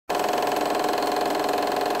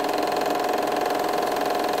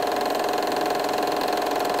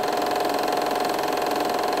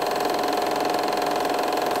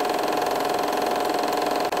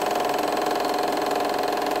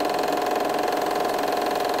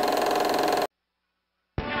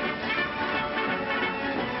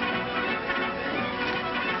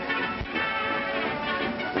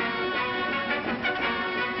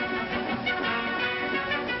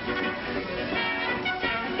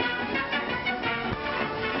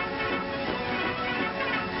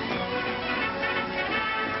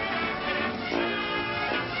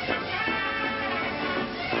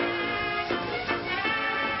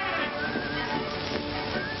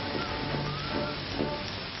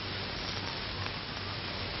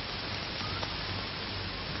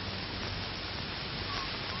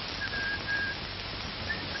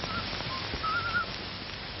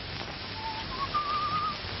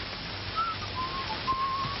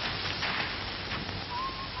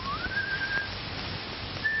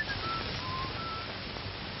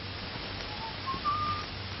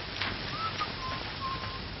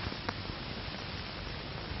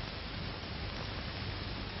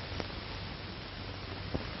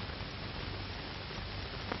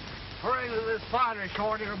this pottery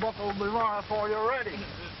corner book will be more for you ready.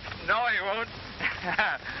 No, he won't.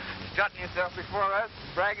 Strutting yourself before us,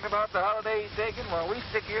 bragging about the holiday he's taking while we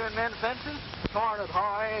stick here and mend fences? Darn it, how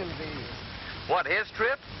I envy you. What, his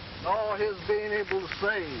trip? No, his being able to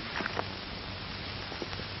save.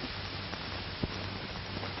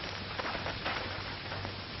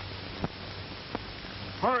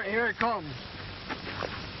 Hurry, here he comes.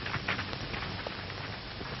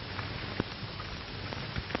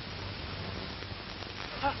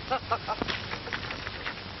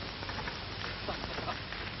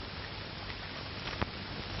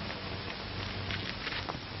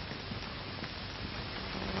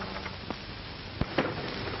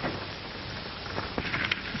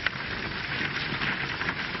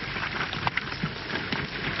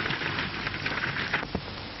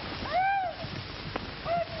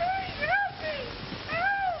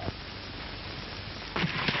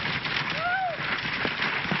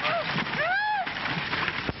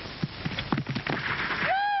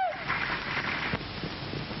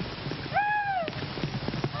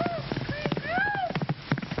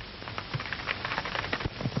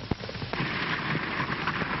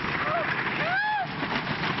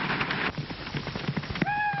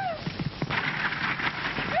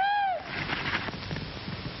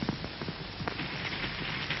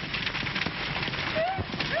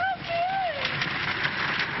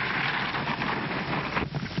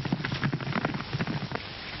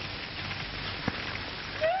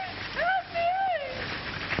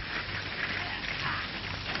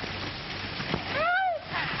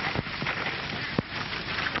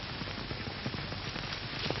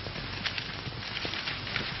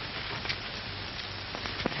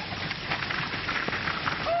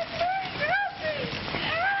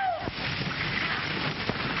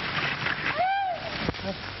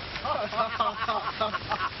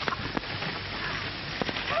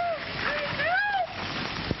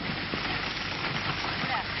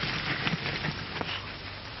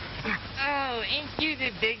 Oh, ain't you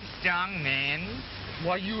the big, strong man?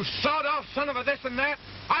 Why, you sawed-off son of a this and that.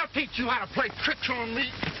 I'll teach you how to play tricks on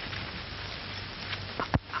me.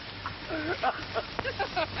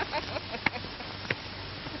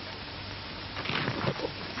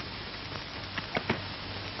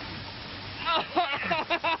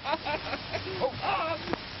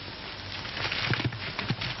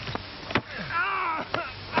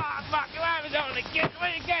 Fuck, I was only kidding.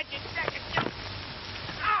 Where you got your second?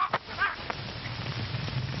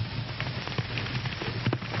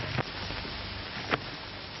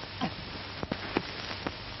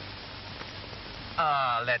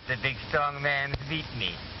 Oh, let the big strong man beat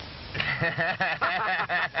me.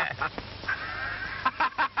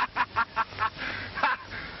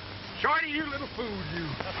 Shorty, you little fool, you.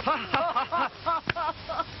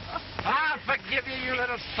 I'll forgive you, you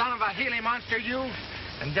little son of a Healy monster, you.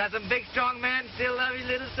 And doesn't big strong man still love his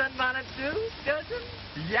little sunbonnet too? Doesn't?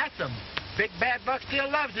 Yes'm. Big bad buck still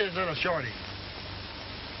loves his little shorty.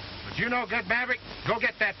 But you know good, Maverick, go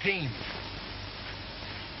get that team.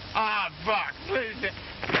 Ah, Buck, please.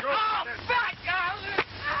 Oh, fuck! Fuck!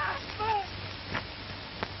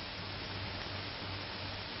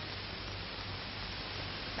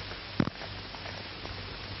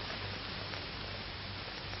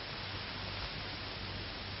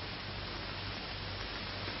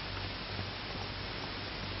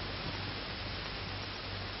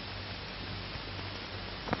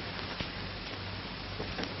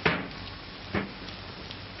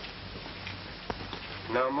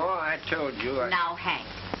 No more, I told you. Now, Hank,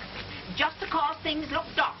 just because things look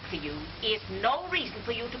dark for you is no reason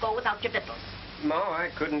for you to go without your victuals. Ma, I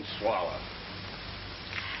couldn't swallow.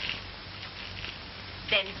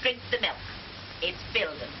 Then drink the milk. It's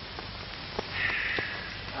building.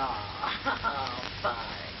 Oh, fine.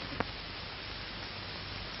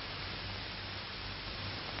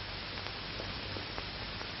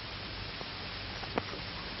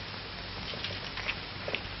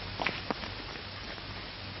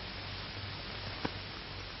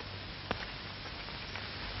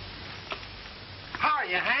 How are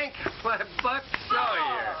you, Hank? Why, Buck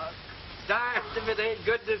Sawyer. Darned if it ain't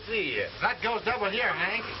good to see you. That goes double here,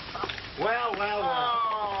 Hank. Well.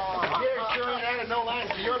 Here sure ain't added no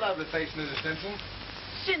lines to your lovely face, Mrs. Simpson.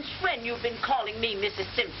 Since when you've been calling me Mrs.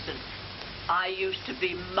 Simpson? I used to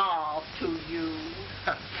be Ma to you.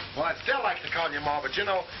 Well, I'd still like to call you Ma, but you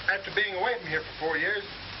know, after being away from here for 4 years,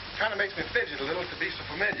 it kind of makes me fidget a little to be so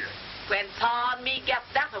familiar. When Pa and me get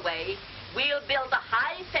that away, we'll build a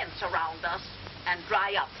high fence around us and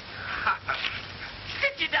dry up.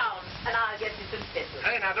 Sit you down, and I'll get you some fiddles.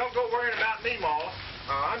 Hey, now don't go worrying about me, Ma.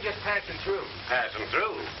 I'm just passing through. Passing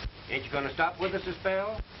through. Ain't you gonna stop with us a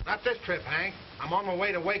spell? Not this trip, Hank. I'm on my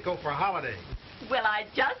way to Waco for a holiday. Well, I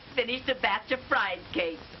just finished a batch of fried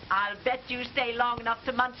cakes. I'll bet you stay long enough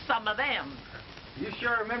to munch some of them. You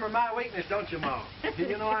sure remember my weakness, don't you, Ma?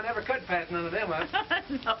 You know I never could pass none of them up.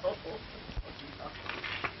 No.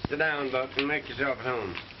 Sit down, Buck, and make yourself at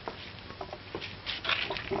home.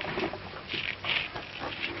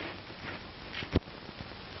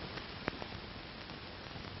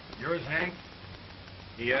 Yours, Hank?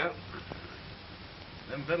 Yeah?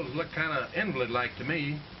 Them vittles look kind of invalid-like to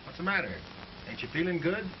me. What's the matter? Ain't you feeling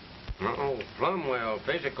good? Uh-oh, plumb well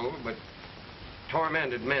physical, but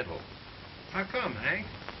tormented mental. How come, Hank?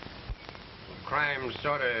 Crime's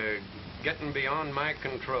sort of getting beyond my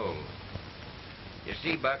control. You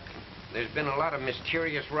see, Buck, there's been a lot of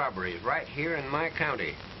mysterious robberies right here in my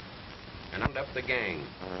county. And I'm up the gang.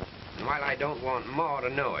 And while I don't want Ma to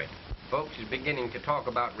know it, folks is beginning to talk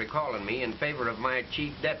about recalling me in favor of my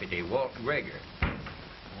chief deputy, Walt Greger.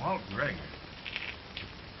 Walt Greger?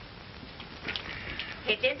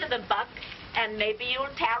 Hit into them, Buck, and maybe you'll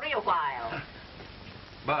tarry a while.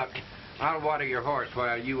 Buck, I'll water your horse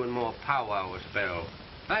while you and Ma powwow a spell.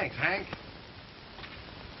 Thanks, Hank.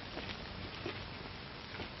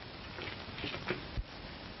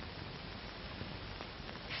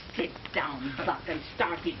 Sit down, Buck, and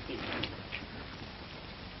start eating.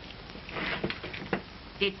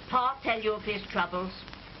 Did Pa tell you of his troubles?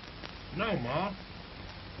 No, Ma.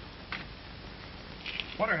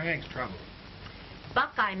 What are Hank's troubles?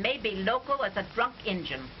 Buck, I may be loco as a drunk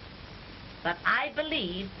Injun, but I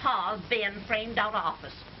believe Pa's been framed out of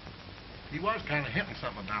office. He was kind of hinting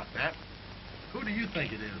something about that. Who do you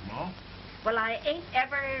think it is, Ma? Well, I ain't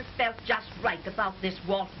ever felt just right about this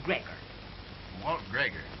Walt Greger. Walt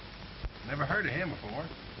Greger. Never heard of him before.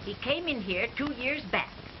 He came in here 2 years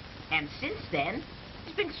back, and since then,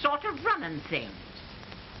 he's been sort of running things.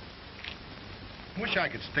 Wish I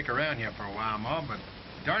could stick around here for a while, Ma, but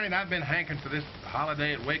darn it, I've been hankering for this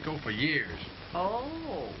holiday at Waco for years.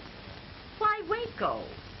 Oh, why Waco?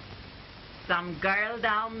 Some girl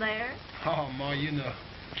down there? Oh, Ma, you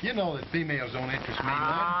know that females don't interest me none.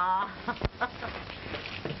 Ah.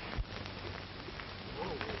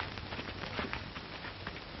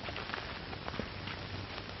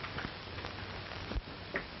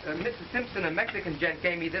 Mrs. Simpson, a Mexican gent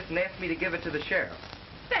gave me this and asked me to give it to the sheriff.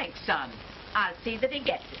 Thanks, son. I'll see that he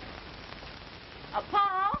gets it.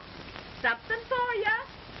 Pa, something for you.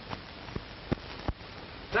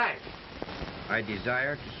 Thanks. I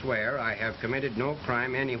desire to swear I have committed no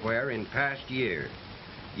crime anywhere in past years.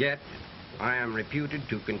 Yet, I am reputed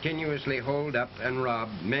to continuously hold up and rob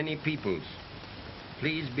many peoples.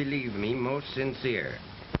 Please believe me most sincere.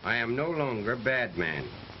 I am no longer bad man.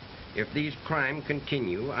 If these crimes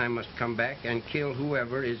continue, I must come back and kill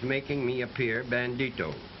whoever is making me appear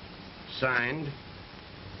bandito. Signed,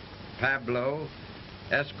 Pablo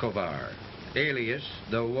Escobar, alias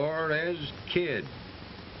the Juarez Kid.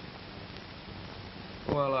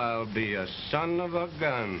 Well, I'll be a son of a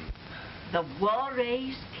gun. The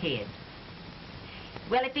Juarez Kid.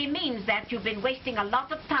 Well, if he means that, you've been wasting a lot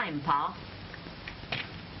of time, Pa.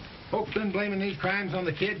 Folks been blaming these crimes on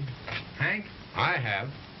the kid, Hank? I have.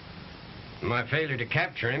 My failure to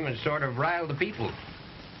capture him has sort of riled the people.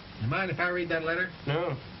 You mind if I read that letter?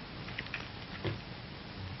 No.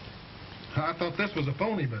 I thought this was a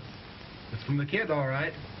phony, but it's from the kid, all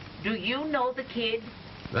right. Do you know the kid?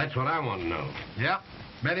 That's what I want to know. Yep.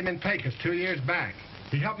 Met him in Pecos 2 years back.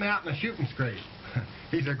 He helped me out in a shooting scrape.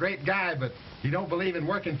 He's a great guy, but he don't believe in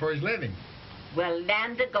working for his living. Well,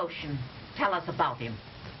 land of Goshen. Tell us about him.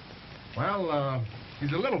 Well,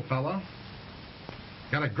 he's a little fella.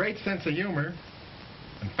 Got a great sense of humor,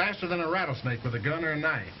 and faster than a rattlesnake with a gun or a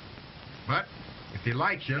knife. But if he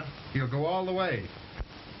likes you, he'll go all the way.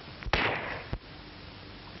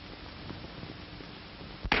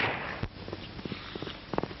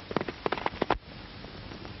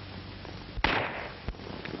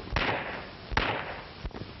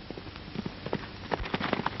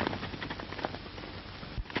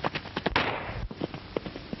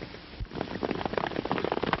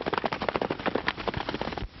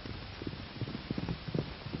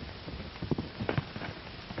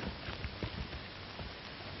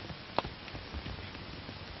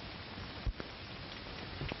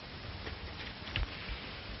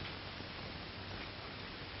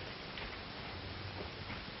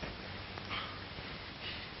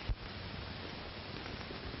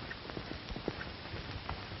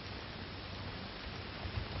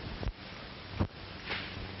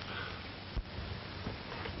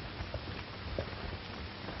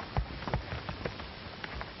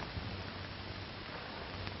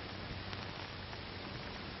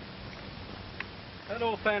 That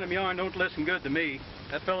old phantom yarn don't listen good to me.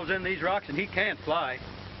 That fellow's in these rocks and he can't fly.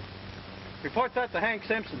 Report that to Hank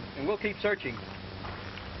Simpson, and we'll keep searching.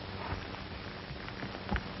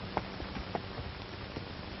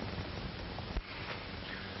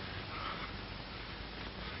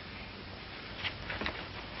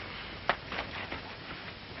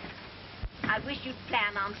 I wish you'd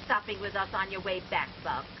plan on stopping with us on your way back,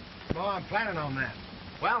 Buck. Oh, I'm planning on that.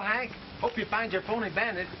 Well, Hank, hope you find your phony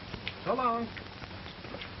bandit. So long.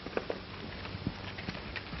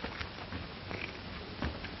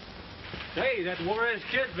 Hey, that Juarez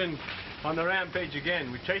Kid's been on the rampage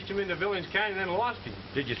again. We chased him into Villains Canyon and lost him.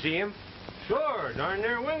 Did you see him? Sure, darn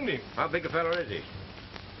near winged him. How big a fellow is he?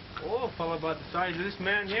 Oh, a fellow about the size of this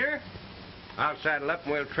man here. I'll saddle up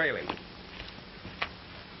and we'll trail him.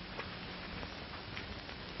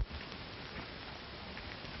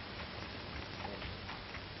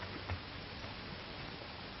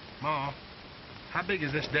 Ma, how big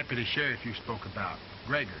is this deputy sheriff you spoke about,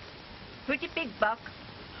 Gregor? Pretty big, Buck.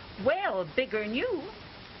 Well, bigger than you.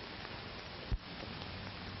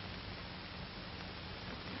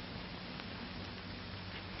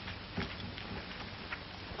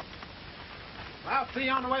 I'll see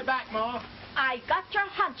you on the way back, Ma. I got your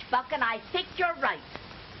hunch, Buck, and I think you're right.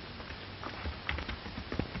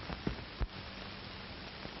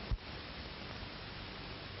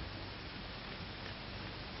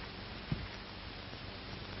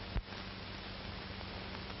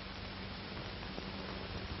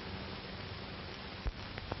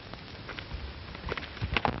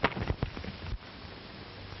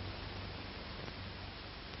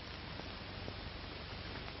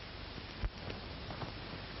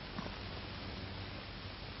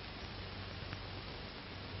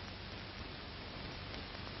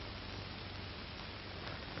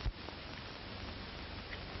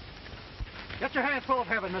 Get your hands full of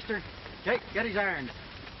heaven, mister. Jake, get his iron.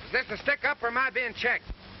 Is this a stick-up or am I being checked?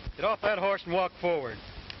 Get off that horse and walk forward.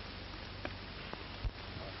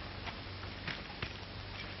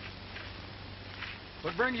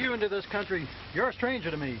 What brings you into this country? You're a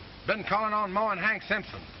stranger to me. Been calling on Ma and Hank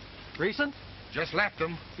Simpson. Recent? Just left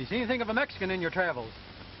them. You see anything of a Mexican in your travels?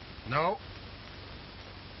 No.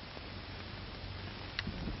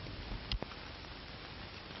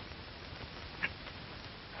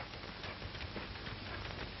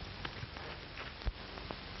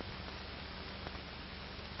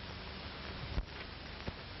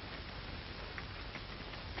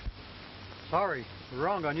 Sorry, we're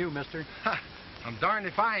wrong on you, mister. Ha, I'm darned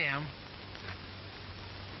if I am.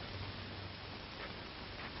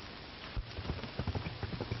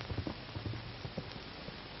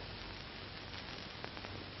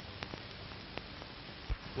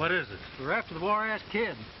 What is it? We're after the Juarez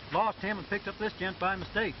Kid. Lost him and picked up this gent by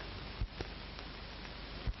mistake.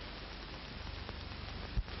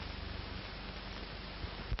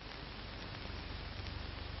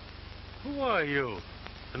 Who are you?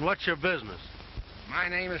 And what's your business? My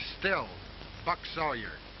name is Still, Buck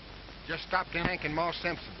Sawyer. Just stopped in Hank and Ma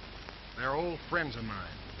Simpson. They're old friends of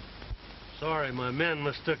mine. Sorry, my men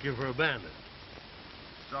mistook you for a bandit.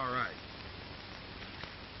 It's all right.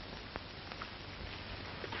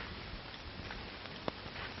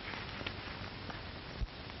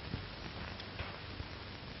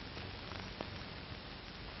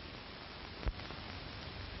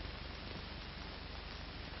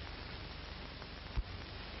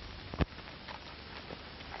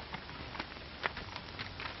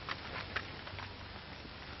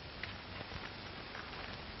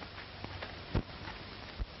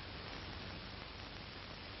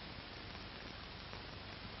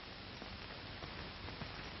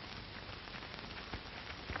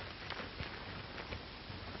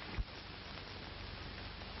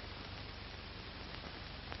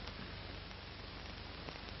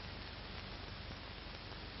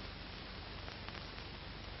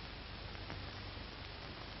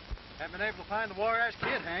 Haven't been able to find the Juarez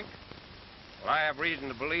Kid, Hank. Well, I have reason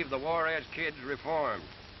to believe the Juarez Kid's reformed.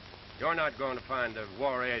 You're not going to find the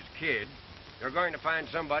Juarez Kid. You're going to find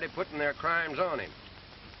somebody putting their crimes on him.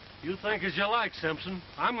 You think as you like, Simpson.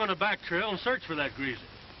 I'm going to back trail and search for that greaser.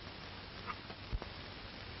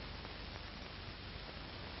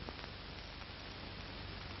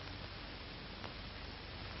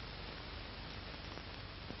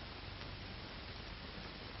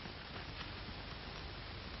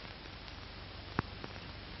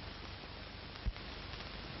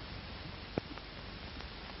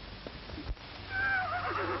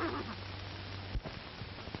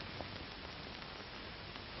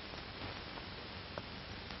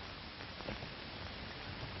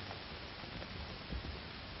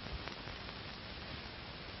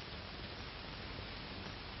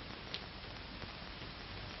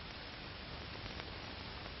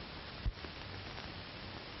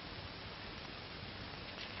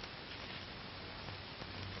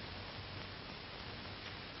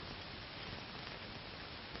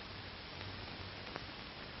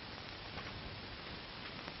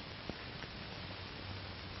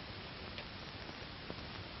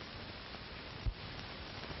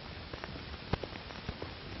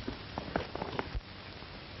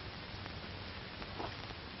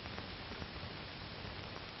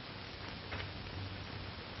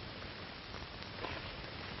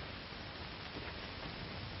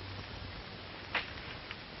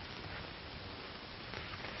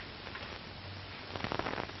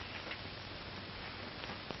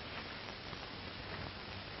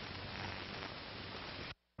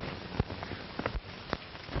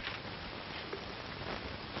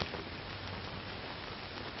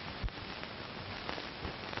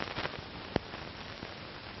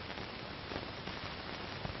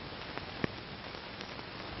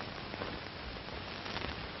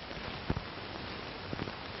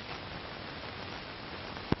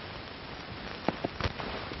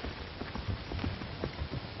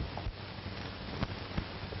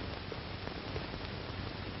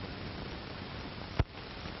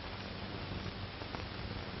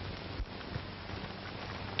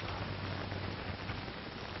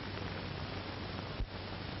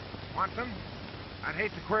 Swanson, I'd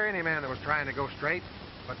hate to queer any man that was trying to go straight,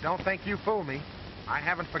 but don't think you fool me. I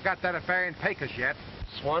haven't forgot that affair in Pecos yet.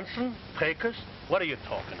 Swanson? Pecos? What are you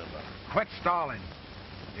talking about? Quit stalling.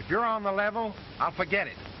 If you're on the level, I'll forget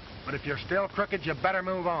it. But if you're still crooked, you better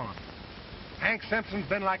move on. Hank Simpson's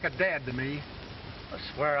been like a dad to me.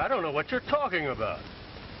 I swear I don't know what you're talking about.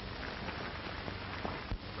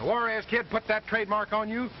 The Juarez Kid put that trademark on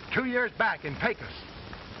you 2 years back in Pecos.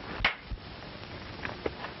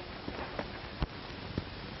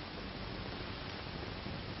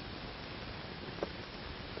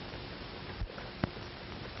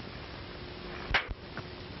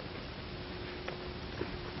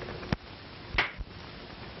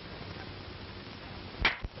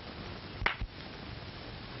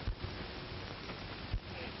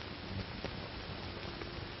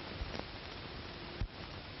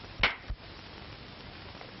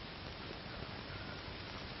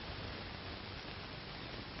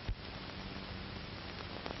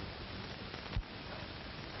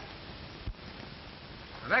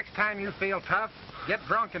 The next time you feel tough, get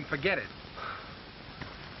drunk and forget it.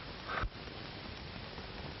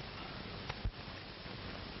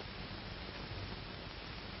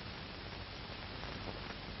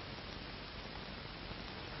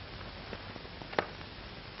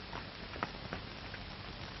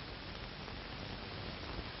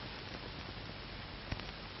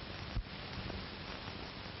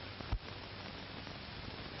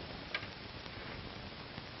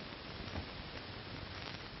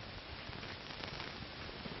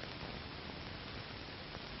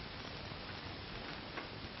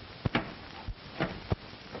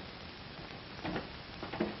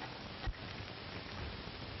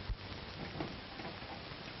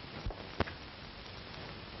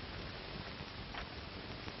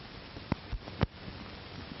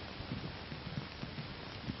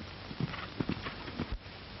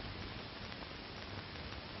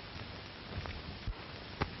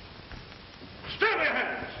 Still your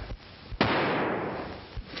hands!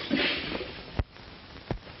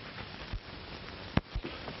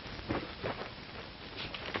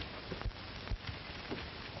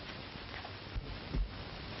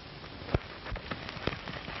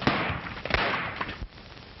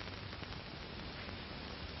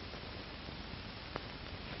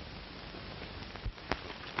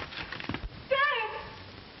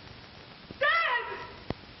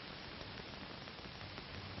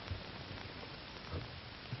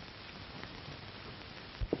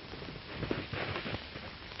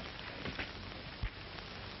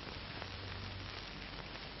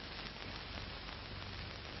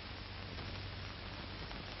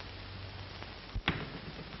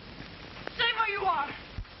 You are.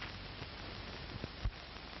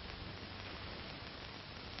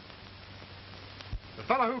 The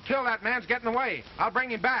fellow who killed that man's getting away. I'll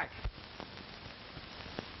bring him back.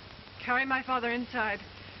 Carry my father inside.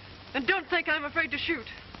 And don't think I'm afraid to shoot.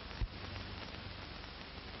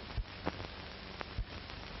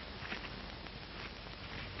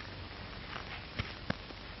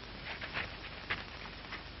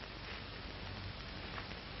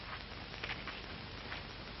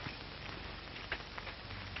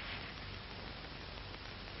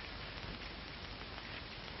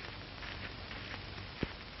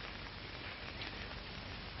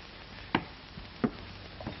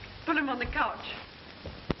 Put him on the couch.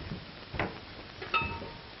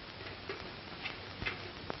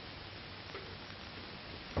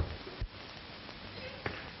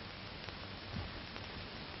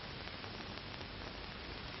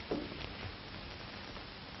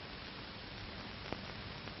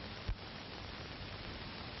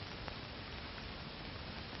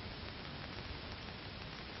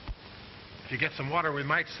 If you get some water, we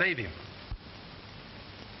might save him.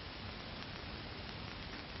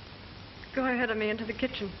 Go ahead of me into the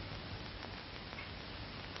kitchen.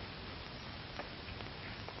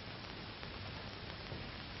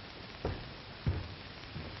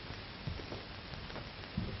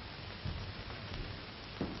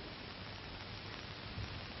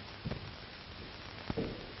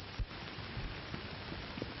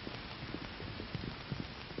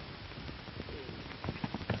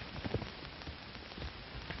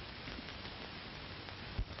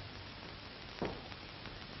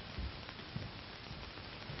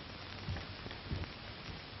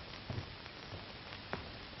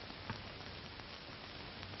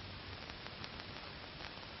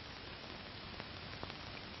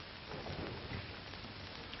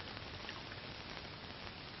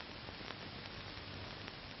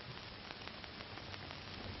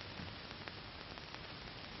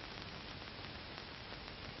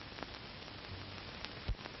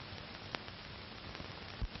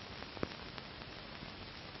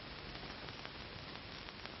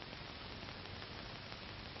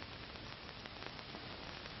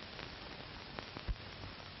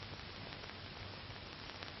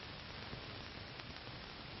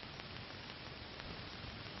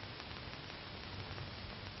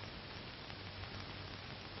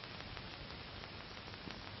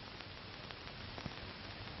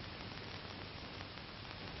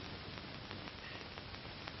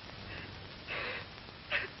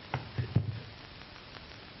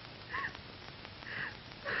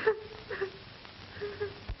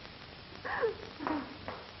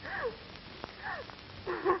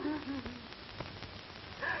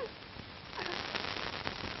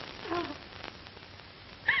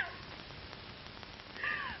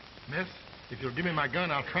 Miss, if you'll give me my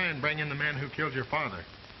gun, I'll try and bring in the man who killed your father.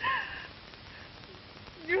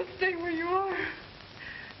 You stay where you are.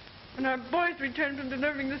 When our boys return from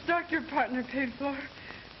delivering the stock your partner paid for,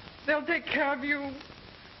 they'll take care of you.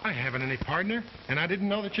 I haven't any partner, and I didn't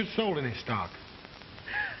know that you'd sold any stock.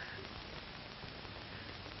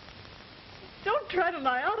 Don't try to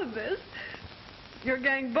lie out of this. Your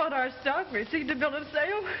gang bought our stock, received a bill of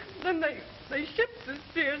sale, then they shipped the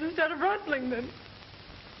steers instead of rustling them.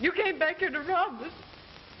 You came back here to rob us.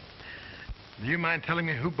 Do you mind telling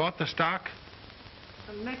me who bought the stock?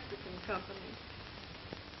 A Mexican company,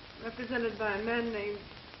 represented by a man named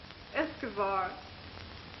Escobar.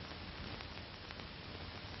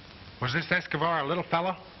 Was this Escobar a little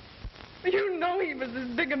fellow? You know he was as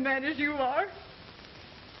big a man as you are.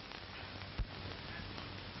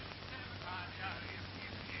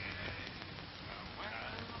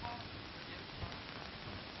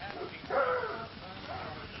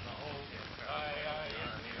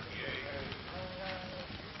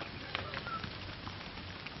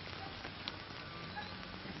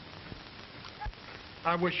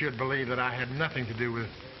 I wish you'd believe that I had nothing to do with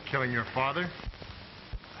killing your father.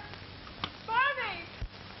 Barney!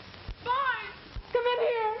 Boy! Come in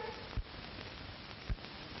here!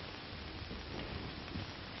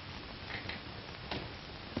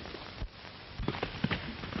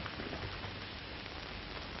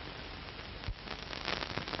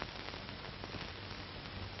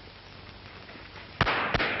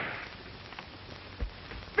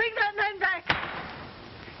 Bring that man back!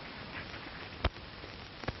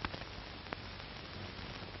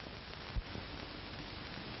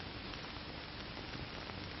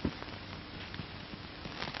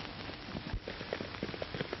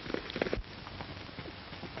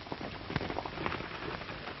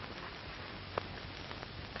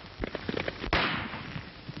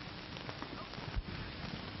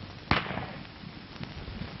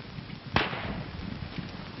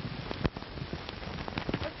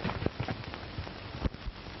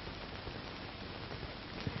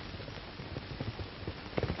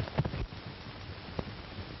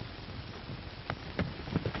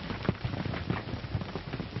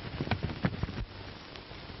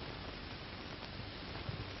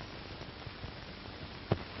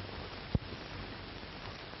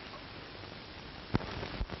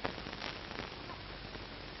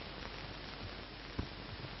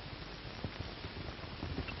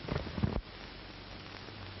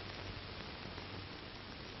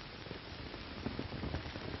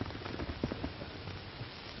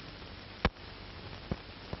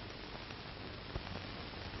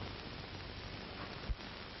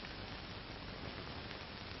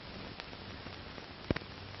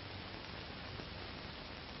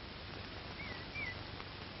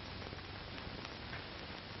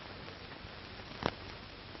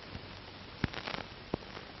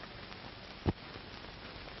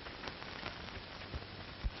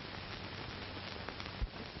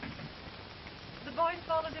 The boys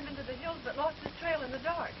followed him into the hills but lost his trail in the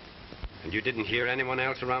dark. And you didn't hear anyone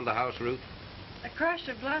else around the house, Ruth? A crash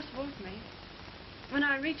of glass woke me. When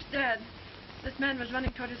I reached Dad, this man was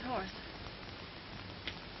running toward his horse.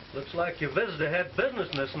 Looks like your visitor had business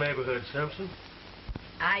in this neighborhood, Simpson.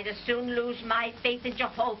 I'd as soon lose my faith in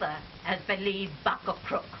Jehovah as believe Buck a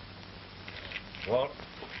crook. Walt,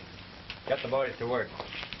 get the boys to work.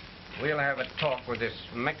 We'll have a talk with this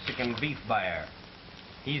Mexican beef buyer.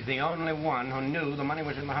 He's the only one who knew the money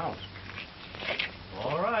was in the house.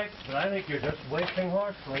 All right, but I think you're just wasting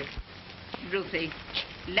horse fleet. Ruthie,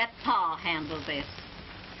 let Pa handle this.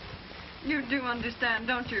 You do understand,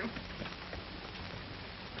 don't you?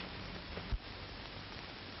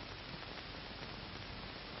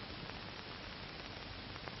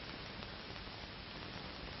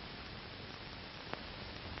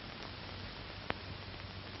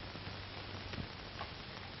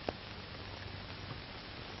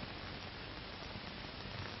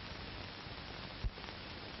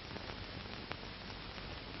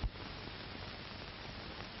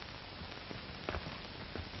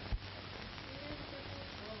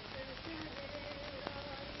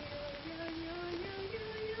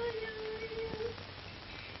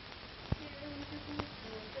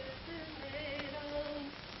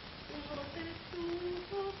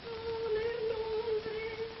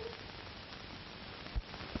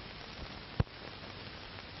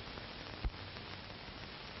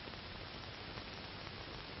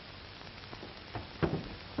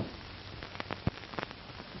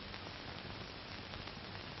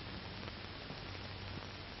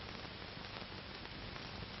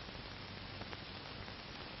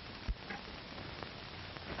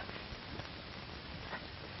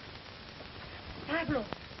 Pablo,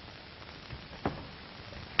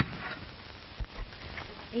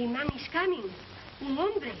 A man is coming. Un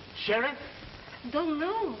hombre. Sheriff? Don't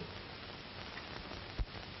know.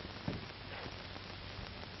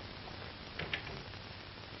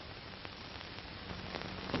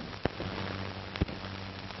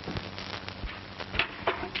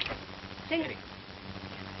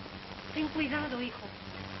 Ten cuidado, hijo.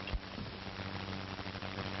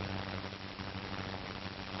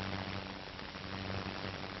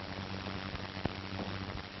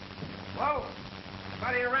 Whoa!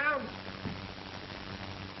 Anybody around?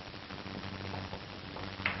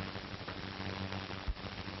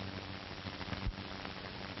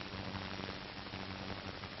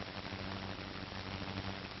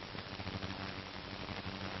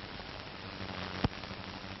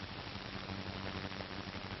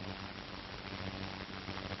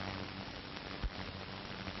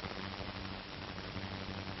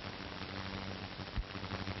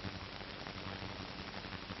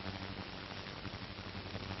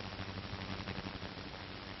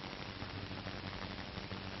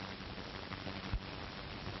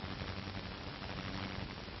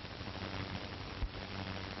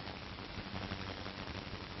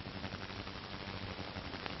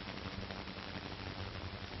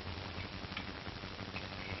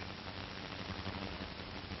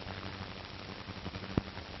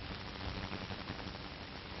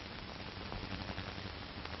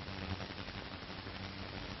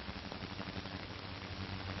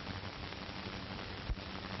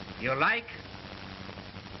 You like?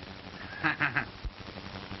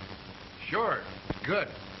 Sure. Good.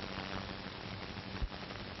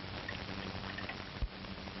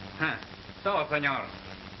 Huh. So, senor,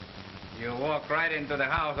 you walk right into the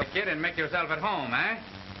house of Kid and make yourself at home, eh?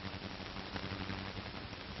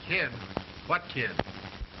 Kid? What kid?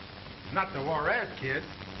 Not the Juarez Kid.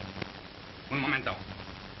 Un momento.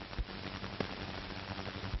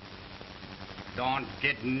 Don't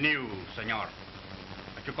get new, senor.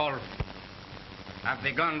 What you call have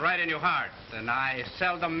the gun right in your heart, and I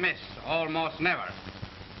seldom miss, almost never.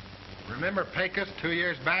 Remember Pecos 2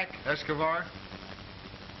 years back, Escobar?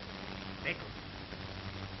 Pecos?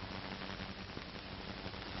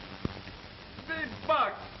 Big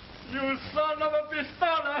Buck, you son of a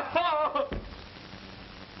pistola!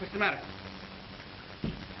 What's the matter?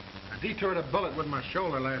 I detoured a bullet with my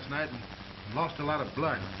shoulder last night and lost a lot of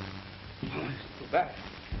blood. Oh, it's too bad.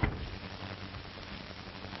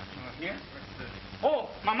 Here? Oh,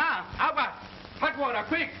 Mama, agua! Hot water,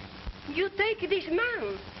 quick! You take this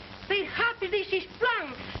man. Perhaps this is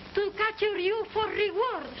plan to capture you for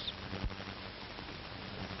rewards.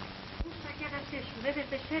 Gusta que hagas eso. Debes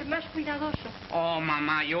de ser más cuidadoso. Oh,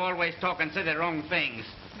 Mama, you always talk and say the wrong things.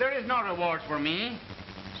 There is no rewards for me.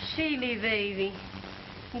 Silly baby.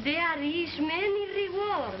 There is many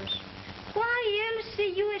rewards. Why else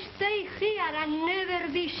you stay here and never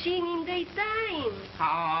be seen in daytime?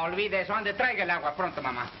 Oh, olvide eso. Ande, traiga el agua pronto,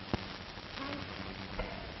 Mamá.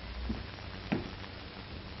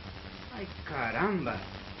 Ay, caramba.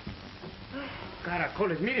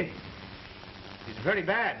 Caracoles, mire. It's very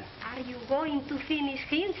bad. Are you going to finish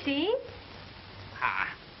him, see? Ah,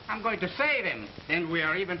 I'm going to save him. Then we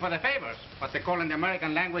are even for the favors. What they call in the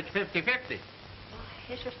American language 50-50.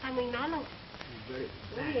 Oh, eso está muy malo.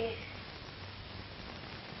 Oye.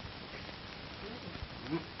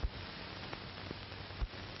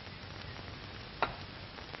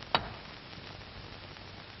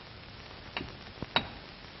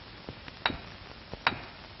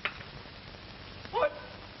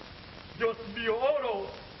 Dios mío, oro,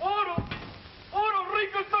 oro, oro,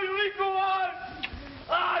 rico, estoy rico, ay.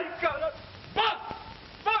 Ay, cara. Buck,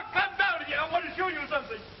 Buck, come down here. I want to show you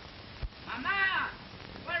something. Mama,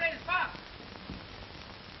 where is Buck?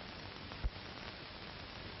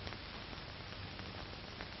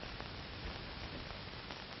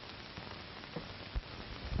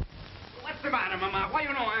 What's the matter, Mama? Why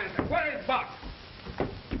you no answer? Where is Buck?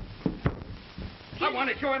 I want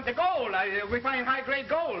to show him the gold. We find high-grade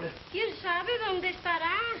gold. ¿Quién sabe dónde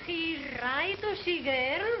estará? He's right to see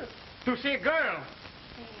girl. To see a girl.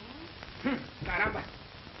 Sí. Caramba.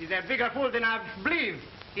 He's a bigger fool than I believe.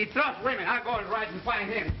 He trusts women. I'll go right and find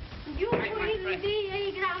him. You Right, my will friend. be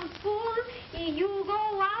a grand fool if you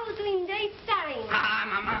go out in daytime. Ah,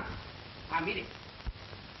 Mama. Ah, mire.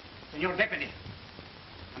 Señor Deputy.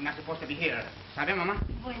 I'm not supposed to be here. ¿Sabe, Mamá?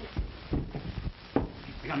 Bueno,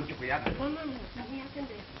 Tenga mucho cuidado. vámonos, voy a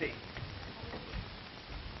atender. Sí.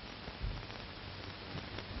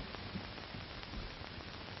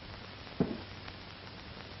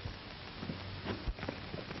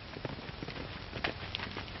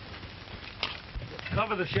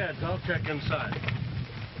 Cover the sheds. I'll check inside.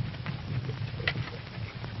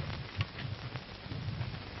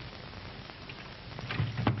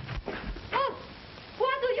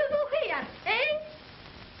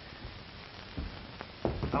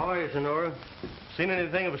 How are you, Sonora? Seen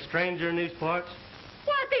anything of a stranger in these parts?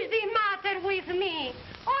 What is the matter with me?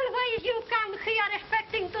 Always you come here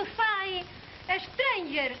expecting to find a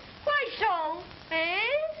stranger. Why so,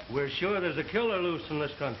 eh? We're sure there's a killer loose in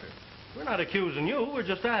this country. We're not accusing you, we're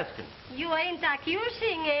just asking. You ain't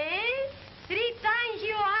accusing, eh? 3 times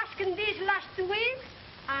you asked this last week,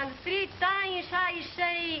 and 3 times I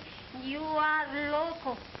say you are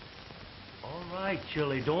loco. All right,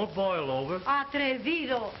 Chili, don't boil over.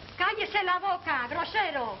 Atrevido. Cállese la boca,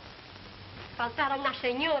 grosero. Faltar a una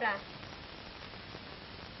señora.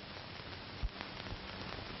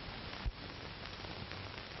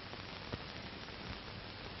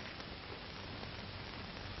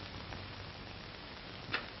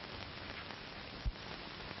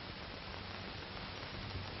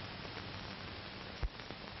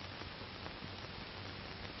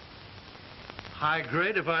 High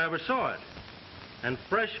grade if I ever saw it. And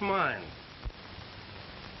fresh mine.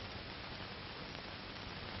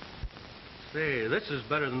 Say, this is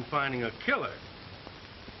better than finding a killer.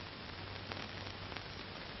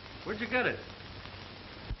 Where'd you get it?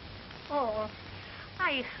 Oh,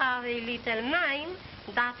 I have a little mine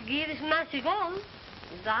that gives much gold.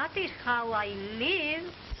 That is how I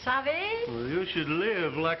live, sabe? Well, you should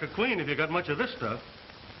live like a queen if you got much of this stuff.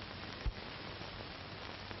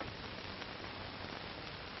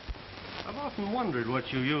 I've often wondered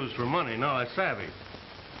what you use for money. Now I savvy.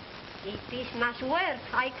 It is much work.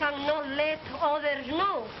 I cannot let others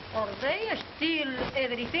know, or they steal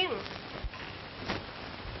everything.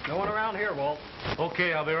 No one around here, Walt.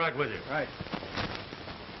 Okay, I'll be right with you. Right.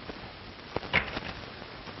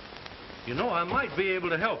 You know, I might be able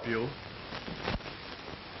to help you.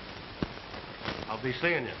 I'll be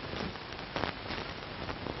seeing you.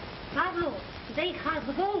 Pablo, they have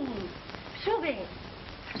gone. Sube.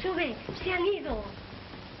 Sube. Se han ido.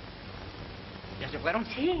 ¿Ya se fueron?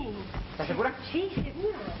 Sí. ¿Estás segura? Sí,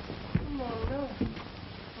 segura. No, no.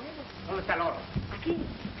 ¿Dónde está el oro? Aquí,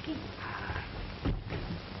 aquí.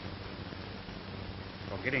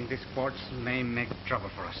 Forgetting this ports may make trouble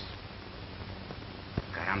for us.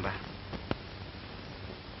 Caramba.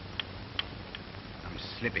 I'm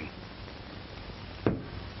slipping.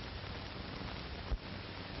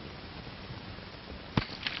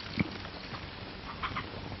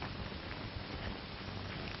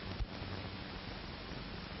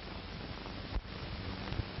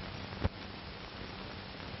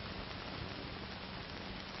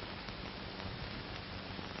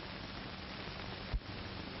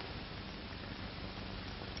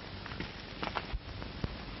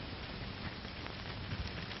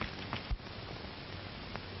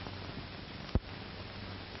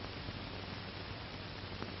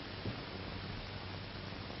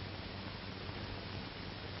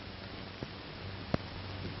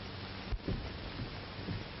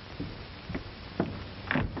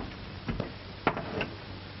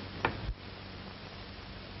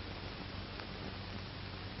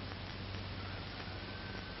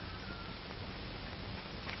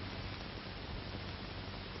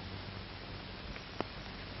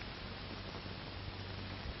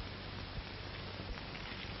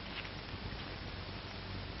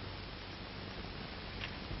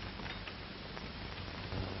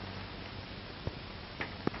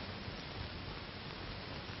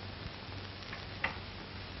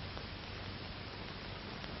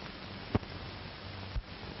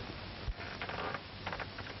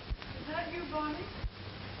 Bonnie?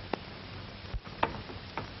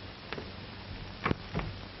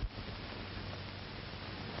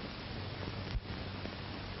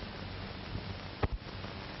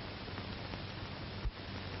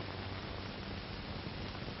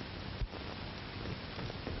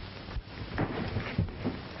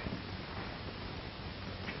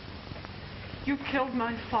 You killed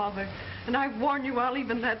my father, and I warn you, I'll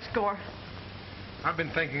even that score. I've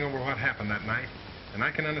been thinking over what happened that night, and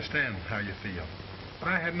I can understand how you feel. But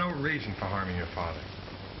I had no reason for harming your father.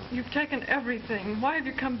 You've taken everything. Why have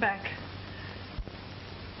you come back?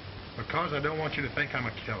 Because I don't want you to think I'm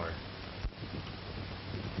a killer.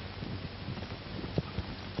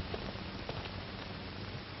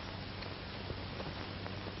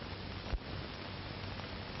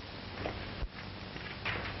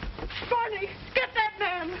 Barney, get that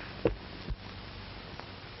man!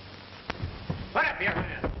 Put up your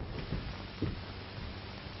hand.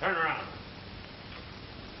 Turn around.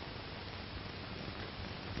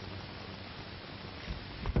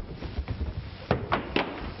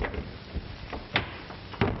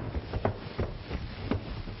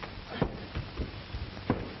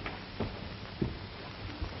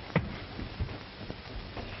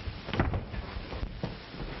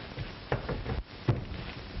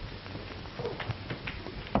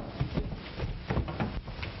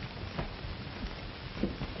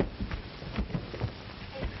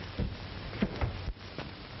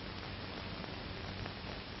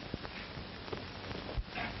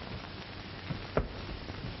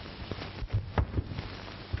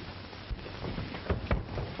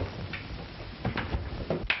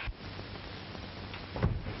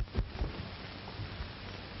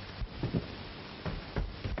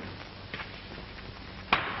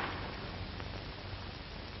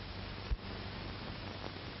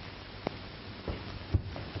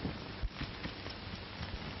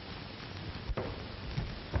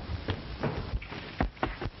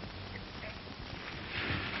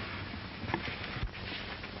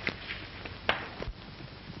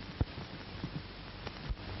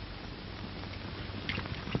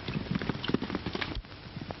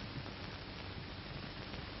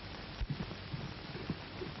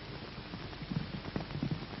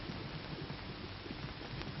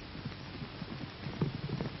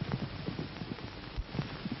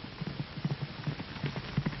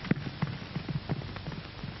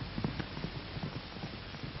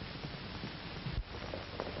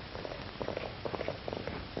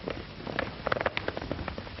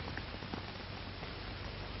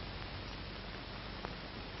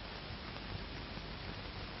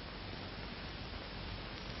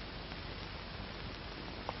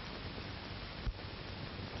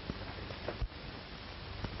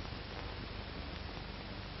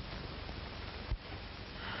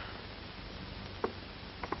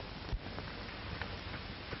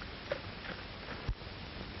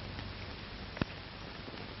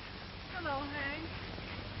 Hello, Hank.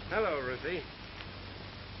 Hello, Ruthie.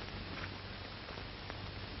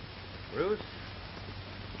 Ruth,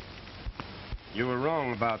 you were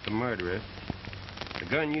wrong about the murderer. The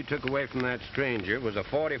gun you took away from that stranger was a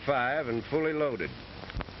 .45 and fully loaded.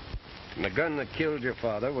 And the gun that killed your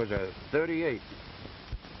father was a .38.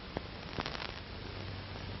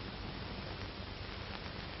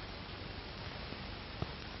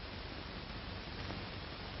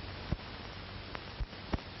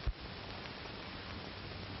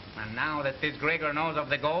 And now that this Gregor knows of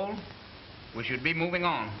the gold, we should be moving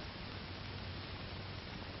on.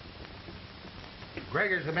 If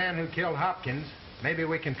Gregor's the man who killed Hopkins, maybe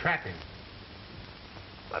we can trap him.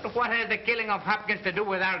 But what has the killing of Hopkins to do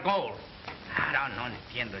with our gold? No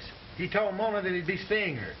entiendo eso. He told Mona that he'd be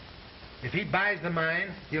seeing her. If he buys the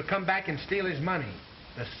mine, he'll come back and steal his money.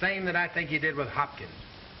 The same that I think he did with Hopkins.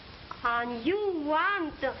 And you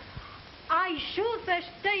want I should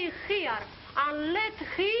stay here and let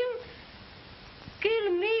him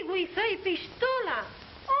kill me with a pistola?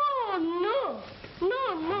 Oh,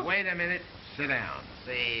 no. Wait a minute. Sit down.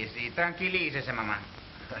 Sí, tranquilícese, mamá.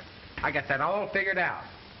 I got that all figured out.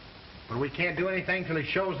 But we can't do anything till he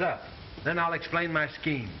shows up. Then I'll explain my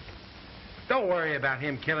scheme. Don't worry about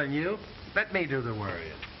him killing you. Let me do the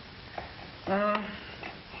worrying.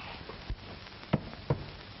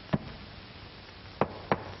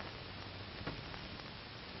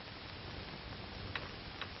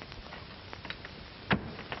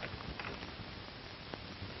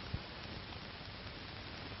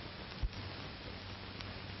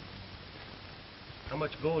 How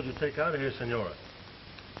much gold you take out of here, Senora?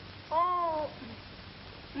 Oh,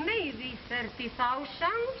 maybe 30,000,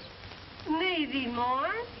 maybe more.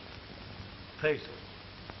 Pesos.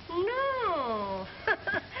 No,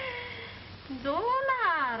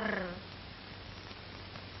 dollar.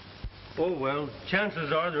 Oh, well,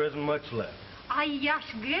 chances are there isn't much left. I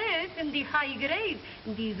just get in the high grade,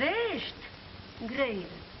 the best grade.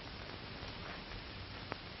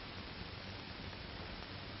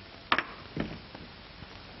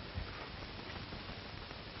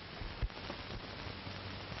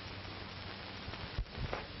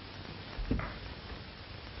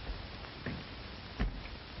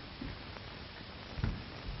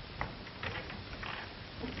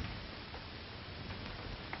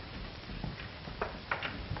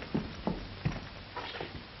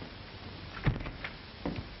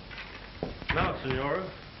 Now, Senora,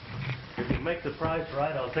 if you make the price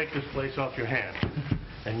right, I'll take this place off your hands.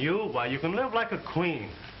 And you, why, you can live like a queen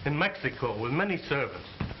in Mexico with many servants.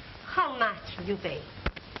 How much you pay?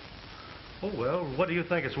 Oh, well, what do you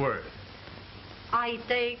think it's worth? I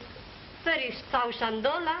take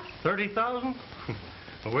 $30,000. 30,000?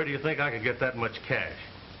 Well, where do you think I could get that much cash?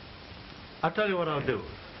 I'll tell you what I'll do.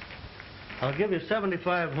 I'll give you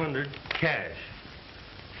 7,500 cash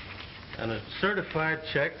and a certified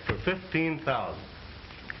check for 15,000.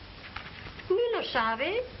 ¿Tú no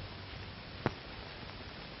sabe?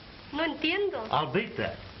 No entiendo. I'll beat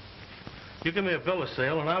that. You give me a bill of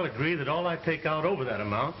sale, and I'll agree that all I take out over that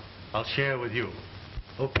amount, I'll share with you.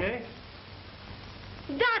 Okay?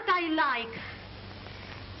 That I like.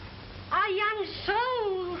 I am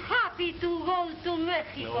so happy to go to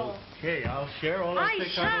Mexico. Okay, I'll share all I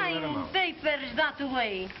take out over that sign amount. papers that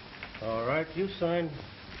way. All right, you sign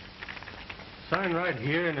right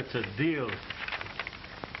here, and it's a deal.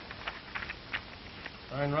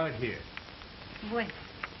 Sign right here. Bueno.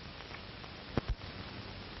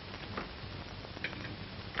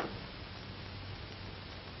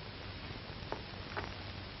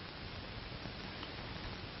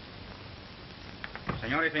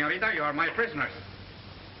 Señor y señorita, you are my prisoners.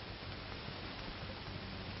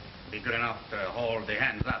 Be good enough to hold the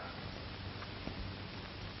hands up.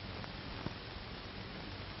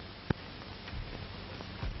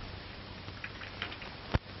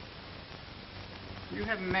 You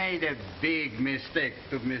have made a big mistake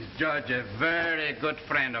to misjudge a very good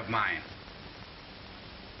friend of mine.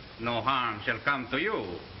 No harm shall come to you.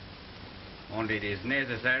 Only it is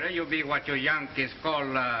necessary you be what you Yankees call,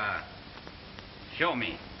 show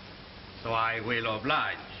me. So I will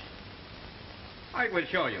oblige. I will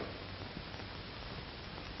show you.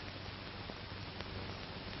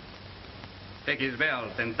 Take his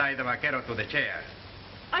belt and tie the vaquero to the chair.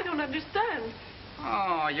 I don't understand.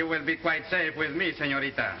 Oh, you will be quite safe with me,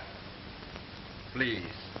 señorita. Please.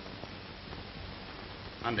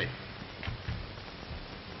 Andy.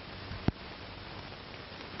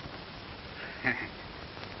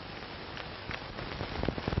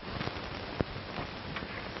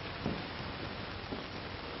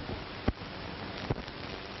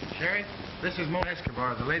 Sheriff, this is Mona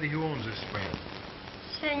Escobar, the lady who owns this spread.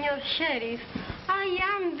 Senor Sheriff. I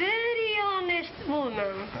am very honest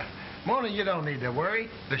woman. Mona, you don't need to worry.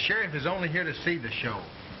 The sheriff is only here to see the show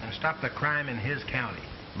and stop the crime in his county.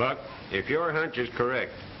 Buck, if your hunch is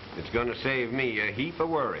correct, it's going to save me a heap of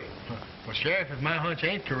worry. Well, Sheriff, if my hunch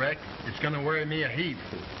ain't correct, it's going to worry me a heap.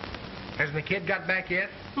 Hasn't the kid got back yet?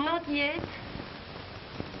 Not yet.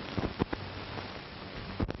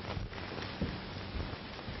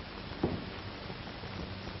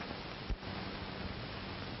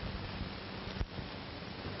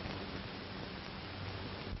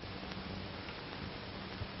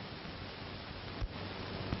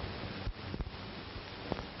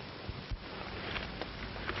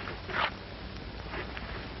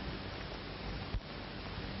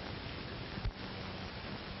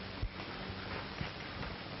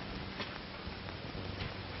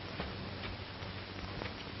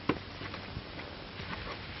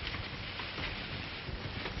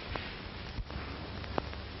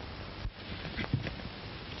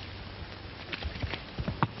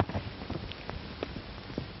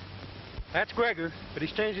 That's Gregor, but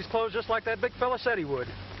he's changed his clothes just like that big fella said he would.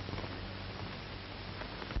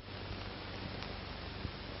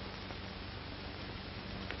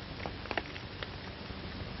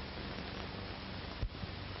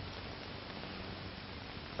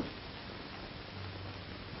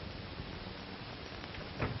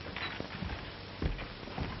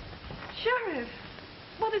 Sheriff,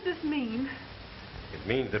 what does this mean? It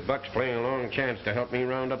means that Buck's playing a long chance to help me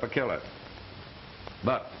round up a killer.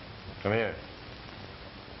 Buck, come here.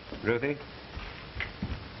 Ruthie,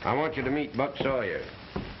 I want you to meet Buck Sawyer.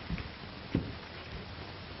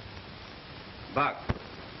 Buck,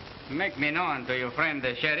 make me known to your friend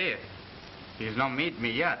the sheriff. He's not meet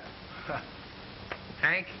me yet.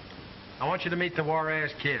 Hank, I want you to meet the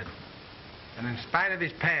Juarez Kid. And in spite of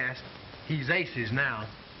his past, he's aces now.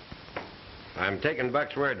 I'm taking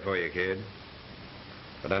Buck's word for you, kid.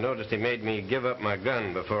 But I noticed he made me give up my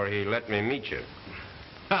gun before he let me meet you.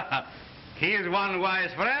 He's one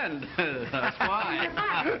wise friend. That's why.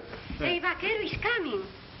 Buck, el vaquero is coming.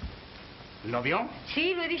 ¿Lo vio?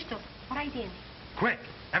 Sí, lo he visto. Por ahí viene. Quick,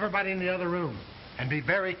 everybody in the other room. And be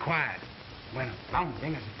very quiet. Bueno, vamos,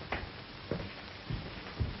 véngase.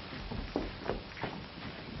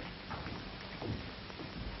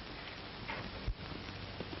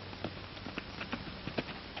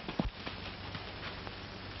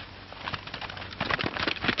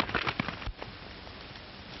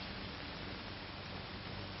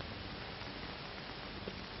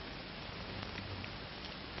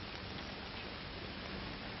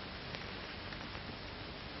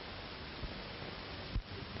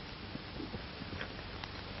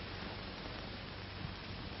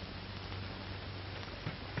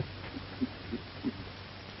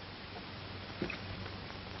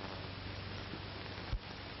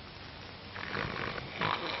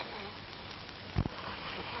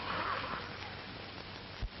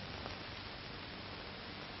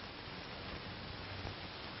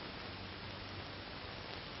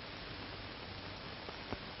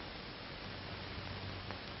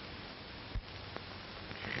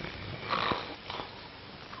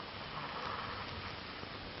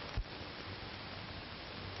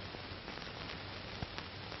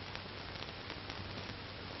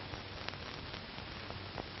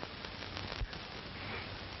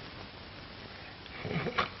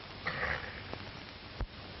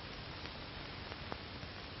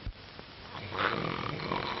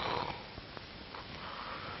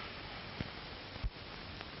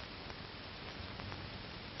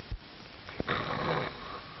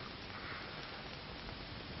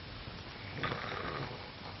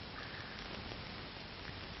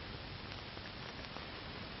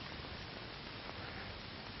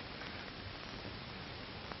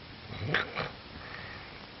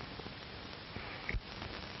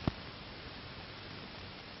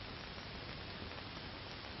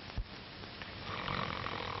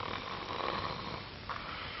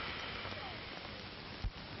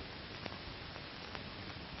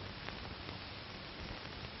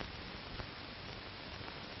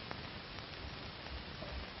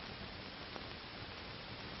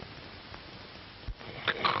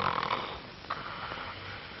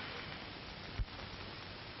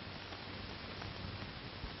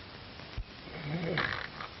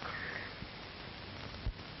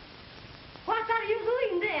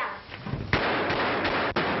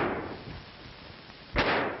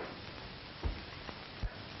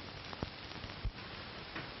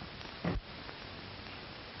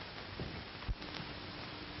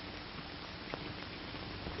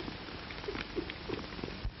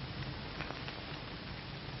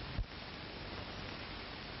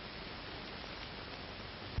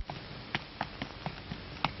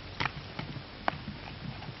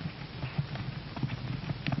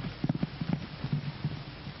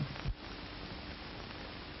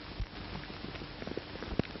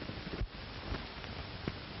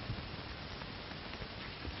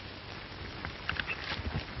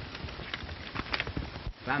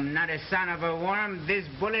 I'm not a son of a worm. This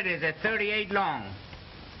bullet is a 38 long.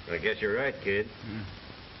 I guess you're right, kid.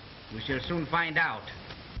 We shall soon find out.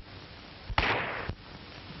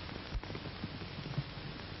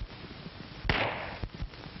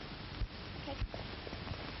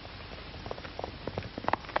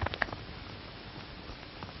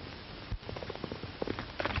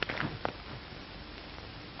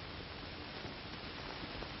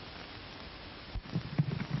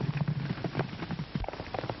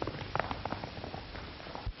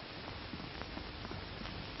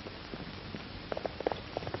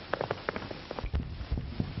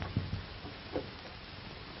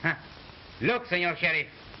 Look, Senor Sheriff.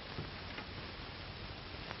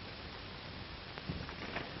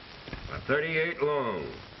 A 38 long.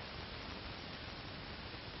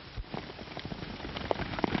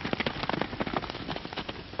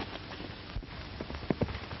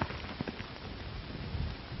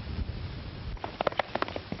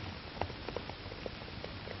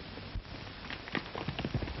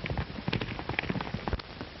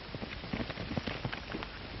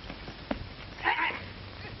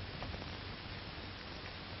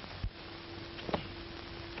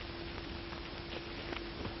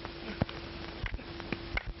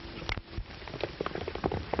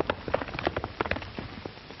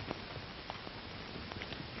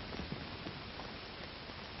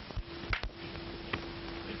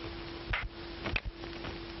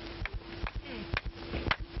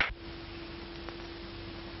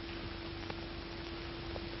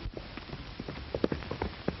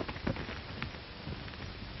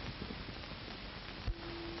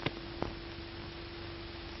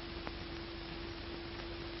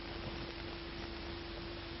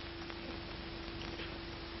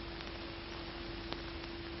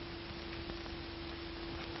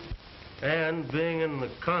 And being in the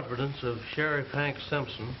confidence of Sheriff Hank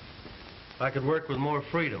Simpson, I could work with more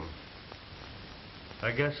freedom.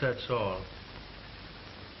 I guess that's all.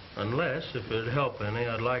 Unless, if it'd help any,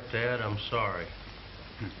 I'd like to add I'm sorry.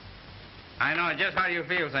 I know just how you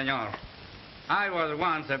feel, senor. I was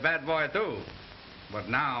once a bad boy, too. But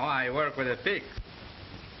now I work with a pick.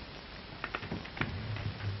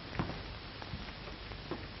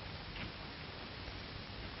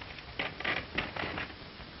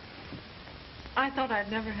 I thought I'd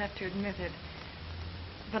never have to admit it,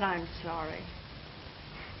 but I'm sorry.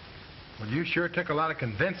 Well, you sure took a lot of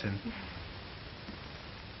convincing.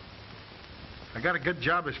 I got a good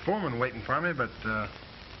job as foreman waiting for me, but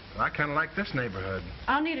I kind of like this neighborhood.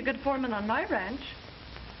 I'll need a good foreman on my ranch.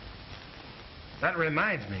 That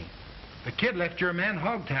reminds me. The kid left your man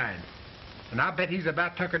hogtied. And I'll bet he's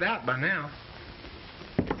about tuckered out by now.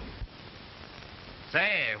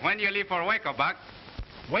 Say, when do you leave for Waco, Buck?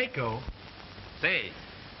 Waco? Say.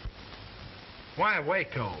 Why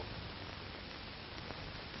Waco?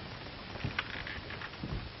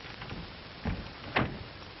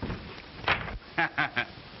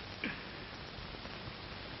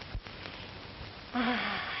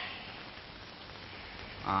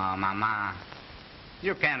 Oh, Mama.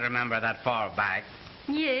 You can't remember that far back.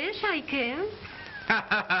 Yes, I can.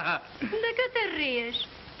 ¿De qué te ríes?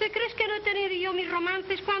 ¿Te crees que no he tenido yo mis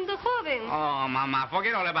romances cuando joven? Oh, Mama,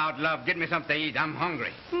 forget all about love. Get me something to eat. I'm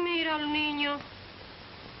hungry. Mira al niño.